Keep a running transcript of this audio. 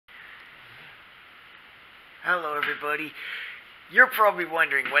Hello, everybody. You're probably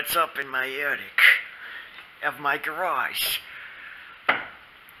wondering what's up in my attic of my garage.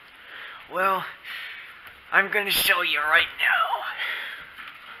 Well, I'm gonna show you right now.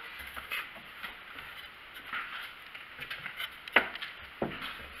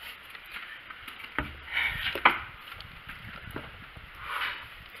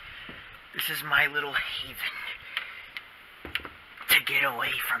 This is my little haven to get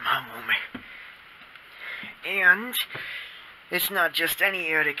away from home. And it's not just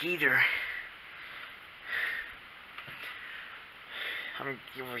any attic either.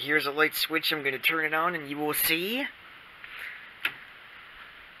 Here's a light switch. I'm going to turn it on and you will see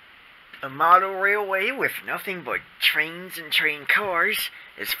a model railway with nothing but trains and train cars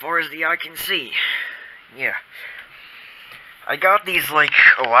as far as the eye can see. Yeah. I got these like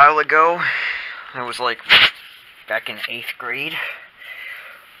a while ago. It was like back in 8th grade.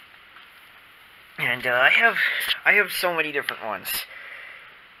 And I have so many different ones.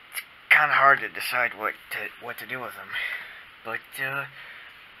 It's kind of hard to decide what to do with them. But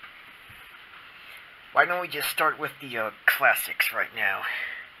why don't we just start with the classics right now?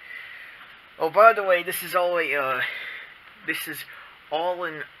 Oh, by the way, this is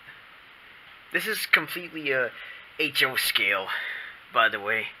completely HO scale, by the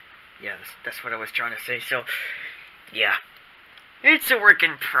way. Yeah, that's what I was trying to say. So, yeah. It's a work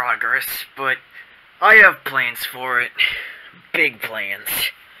in progress, but I have plans for it. Big plans.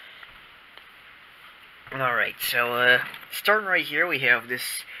 Alright, so, starting right here, we have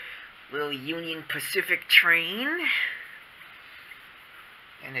this little Union Pacific train.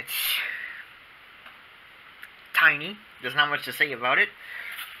 And it's tiny. There's not much to say about it.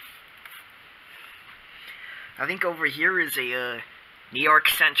 I think over here is a, New York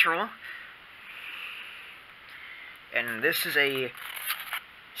Central. And this is a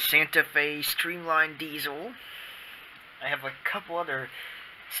Santa Fe Streamline Diesel. I have a couple other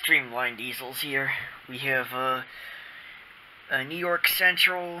Streamline Diesels here. We have a New York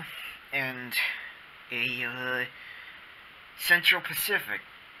Central and a Central Pacific.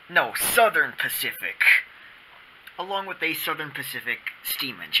 No, Southern Pacific. Along with a Southern Pacific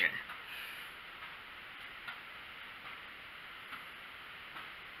steam engine.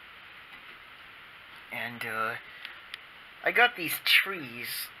 And I got these trees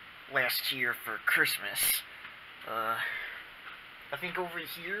last year for Christmas. I think over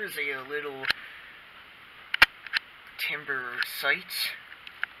here is a little timber site.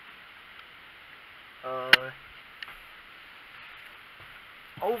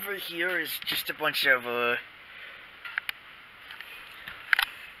 Over here is just a bunch of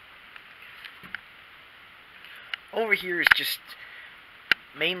over here is just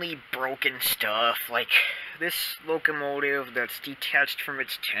mainly broken stuff, like this locomotive that's detached from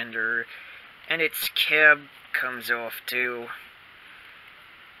its tender, and its cab comes off too.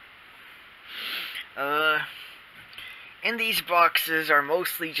 And these boxes are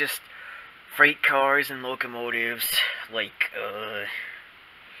mostly just freight cars and locomotives, like,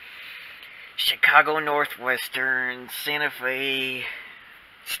 Chicago Northwestern, Santa Fe,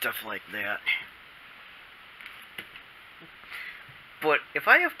 stuff like that. But if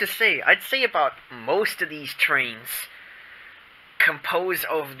I have to say, I'd say about most of these trains compose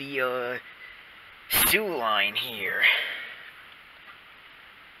of the, Soo line here.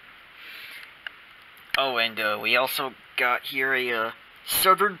 Oh, and, we also got here a,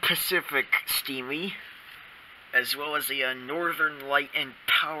 Southern Pacific Steamy, as well as a, Northern Light and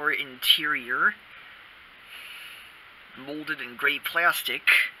Power interior, molded in gray plastic,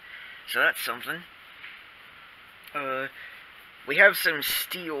 so that's something. We have some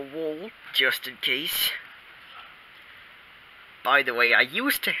steel wool, just in case. By the way, I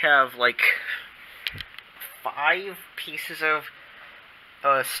used to have, like, 5 pieces of,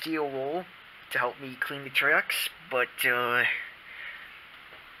 steel wool to help me clean the tracks, but the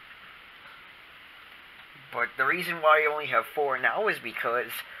reason why I only have 4 now is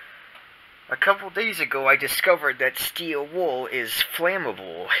because a couple days ago I discovered that steel wool is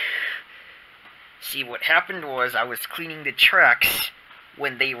flammable. See, what happened was I was cleaning the tracks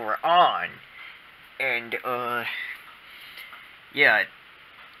when they were on, and, yeah,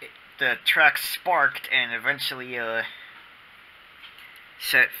 the tracks sparked and eventually,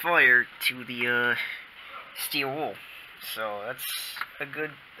 set fire to the, steel wool. So, that's a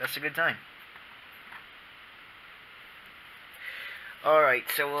good time. Alright,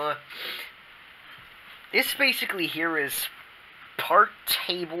 so, this basically here is part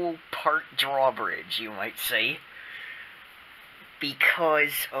table, part drawbridge, you might say.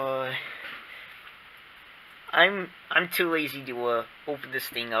 Because, I'm too lazy to, open this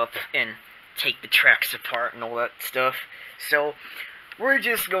thing up and take the tracks apart and all that stuff. So we're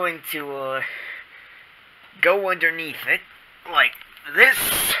just going to go underneath it like this.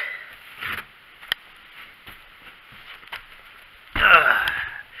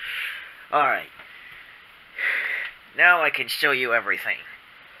 Alright. Now I can show you everything.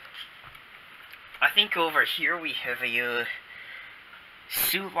 I think over here we have a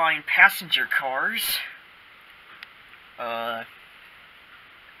Soo Line passenger cars. A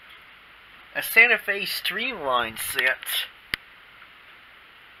Santa Fe Streamline set.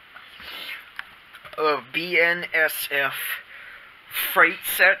 A BNSF freight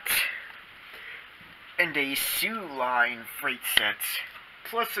set. And a Soo Line freight set.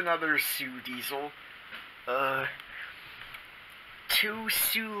 Plus another Soo diesel. 2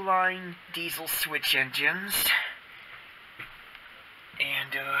 Soo Line diesel switch engines.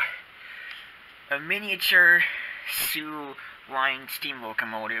 And a miniature Soo Line steam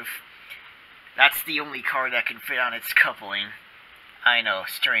locomotive. That's the only car that can fit on its coupling. I know,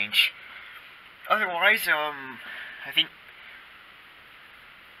 strange. Otherwise, I think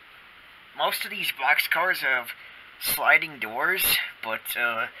most of these box cars have sliding doors, but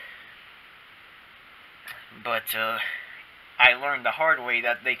I learned the hard way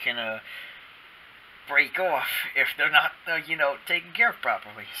that they can break off if they're not, you know, taken care of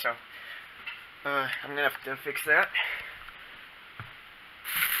properly. So, I'm gonna have to fix that.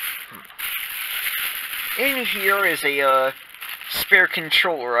 In here is a spare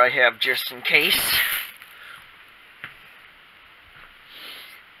controller I have just in case.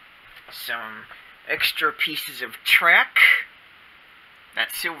 Some extra pieces of track.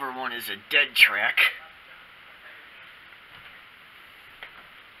 That silver one is a dead track.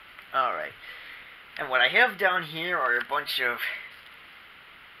 Alright. And what I have down here are a bunch of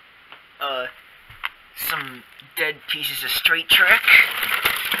some dead pieces of straight track.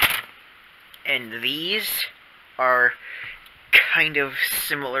 And these are kind of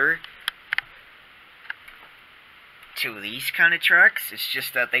similar to these kind of tracks. It's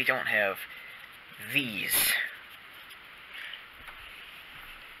just that they don't have these.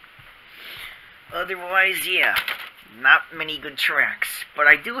 Otherwise, yeah, not many good tracks. But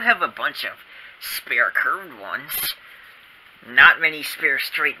I do have a bunch of spare curved ones. Not many spare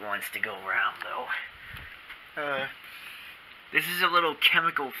straight ones to go around, though. This is a little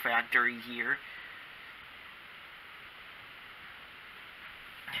chemical factory here.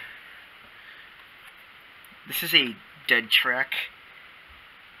 This is a dead track.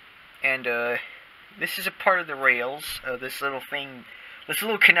 And, this is a part of the rails. This little thing, this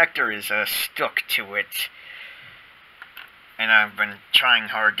little connector is, stuck to it. And I've been trying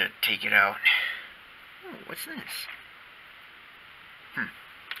hard to take it out. Oh, what's this?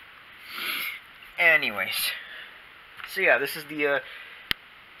 Anyways. So yeah, this is the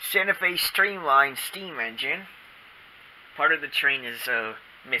Santa Fe Streamline steam engine. Part of the train is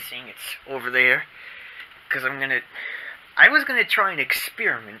missing. It's over there. Because I was gonna try an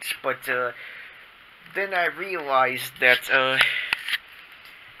experiment, but then I realized that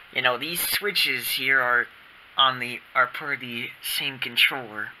you know, these switches here are part of the same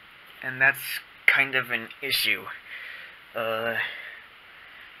controller, and that's kind of an issue.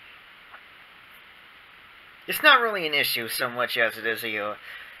 It's not really an issue so much as it is a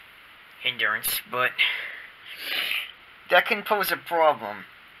hindrance, but that can pose a problem.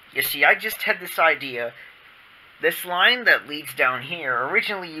 You see, I just had this idea. This line that leads down here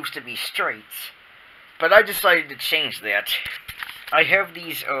originally used to be straight, but I decided to change that. I have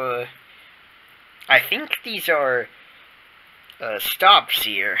these, I think these are stops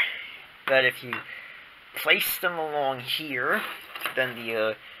here, that if you place them along here, then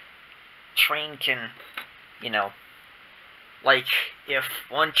the train can, you know, like if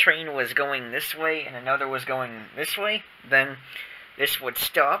one train was going this way and another was going this way, then this would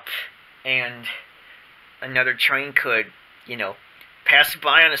stop and another train could, you know, pass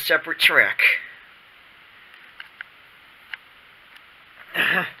by on a separate track.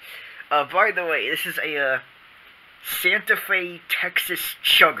 By the way, this is a Santa Fe Texas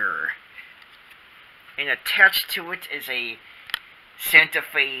Chugger, and attached to it is a Santa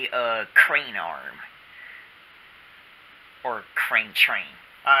Fe crane arm, or crane train.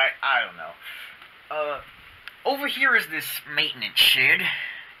 I don't know. Over here is this maintenance shed.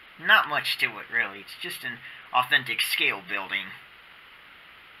 Not much to it, really. It's just an authentic scale building.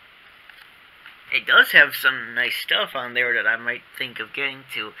 It does have some nice stuff on there that I might think of getting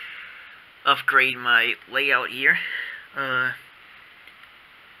to upgrade my layout here. A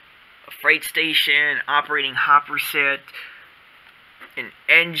freight station, operating hopper set, an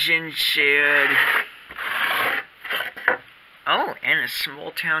engine shed. Oh, and a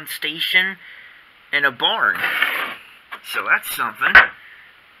small town station and a barn. So that's something.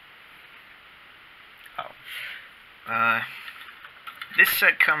 Oh. This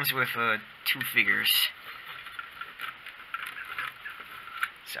set comes with 2 figures.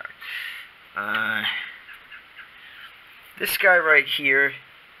 Sorry. This guy right here,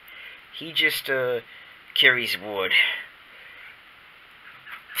 he just carries wood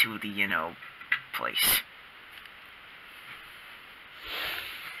to the, place.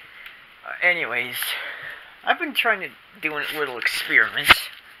 Anyways, I've been trying to do a little experiments.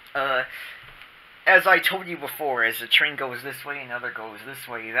 As I told you before, as the train goes this way, another goes this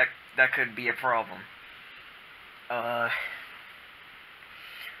way, that could be a problem. I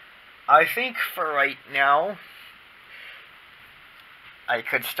think for right now, I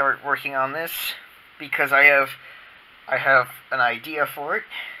could start working on this, because I have an idea for it.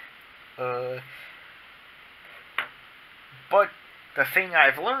 But the thing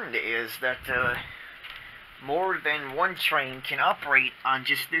I've learned is that more than one train can operate on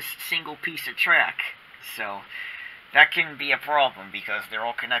just this single piece of track. So that can be a problem because they're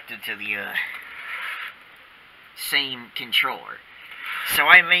all connected to the same controller. So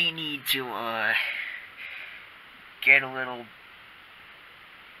I may need to get a little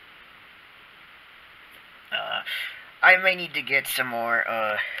I may need to get some more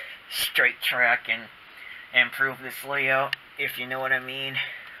straight track and improve this layout, if you know what I mean.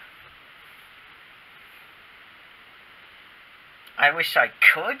 I wish I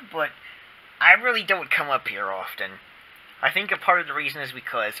could, but I really don't come up here often. I think a part of the reason is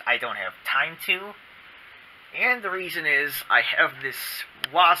because I don't have time to, and the reason is I have this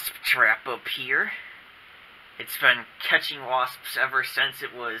wasp trap up here. It's been catching wasps ever since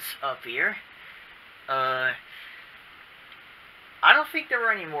it was up here. I don't think there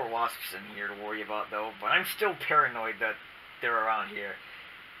are any more wasps in here to worry about, though, but I'm still paranoid that they're around here.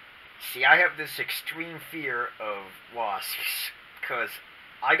 See, I have this extreme fear of wasps, because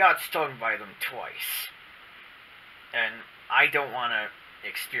I got stung by them twice, and I don't want to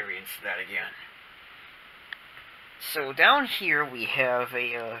experience that again. So down here we have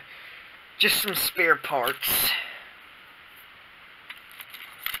just some spare parts.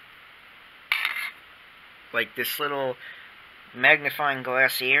 Like this little magnifying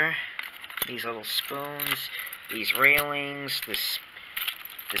glass here, these little spoons, these railings, this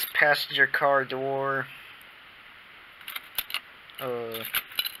passenger car door,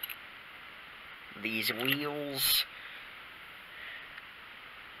 these wheels,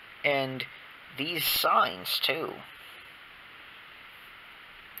 and these signs too.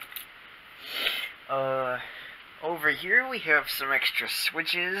 Over here we have some extra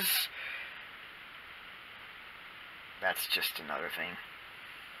switches. That's just another thing.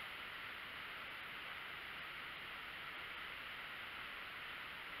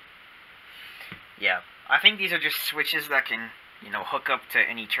 Yeah, I think these are just switches that can, hook up to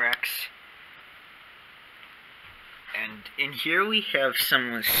any tracks. And in here we have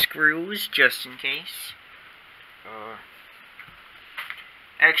some screws, just in case.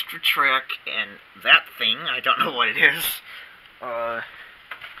 Extra track, and that thing, I don't know what it is.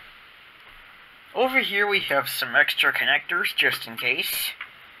 Over here we have some extra connectors, just in case.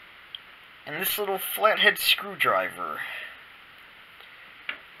 And this little flathead screwdriver.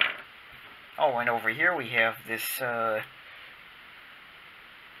 Oh, and over here we have this,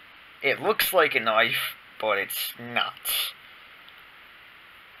 it looks like a knife, but it's not.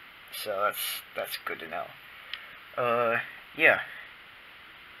 So that's good to know. Yeah.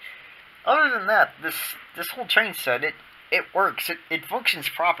 Other than that, this whole train set, it works. It functions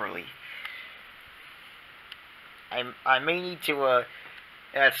properly. I may need to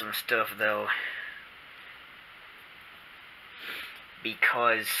add some stuff though,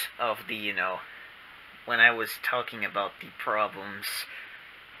 because of the when I was talking about the problems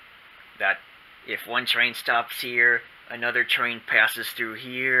that if one train stops here, another train passes through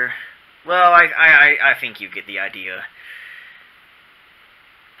here. Well, I think you get the idea.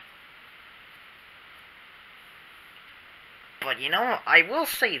 But I will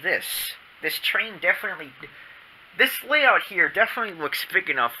say this. This train definitely... This layout here definitely looks big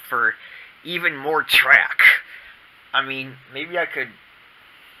enough for even more track. I mean, maybe I could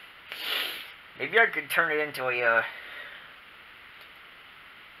turn it into a...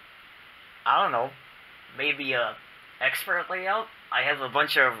 I don't know. Maybe a expert layout? I have a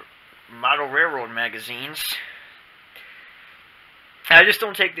bunch of model railroad magazines. I just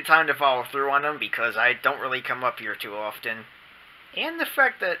don't take the time to follow through on them because I don't really come up here too often. And the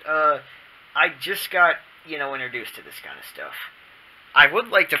fact that I just got, introduced to this kind of stuff. I would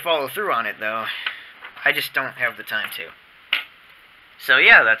like to follow through on it, though. I just don't have the time to. So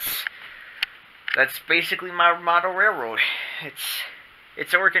yeah, that's basically my model railroad.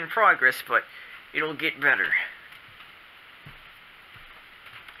 It's a work in progress, but it'll get better.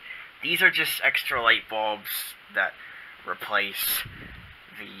 These are just extra light bulbs that replace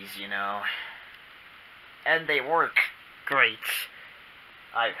these, you know. And they work great.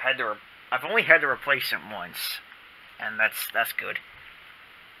 I've only had to replace them once, and that's good.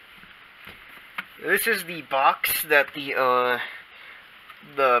 This is the box that the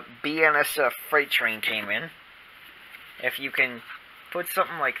BNSF freight train came in. If you can put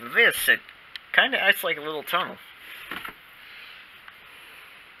something like this, it kind of acts like a little tunnel.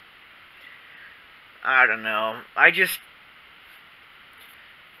 I don't know. I just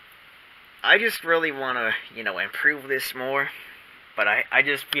really want to, you know, improve this more. But I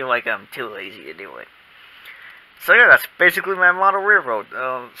just feel like I'm too lazy to do it. So yeah, that's basically my model railroad.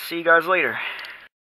 See you guys later.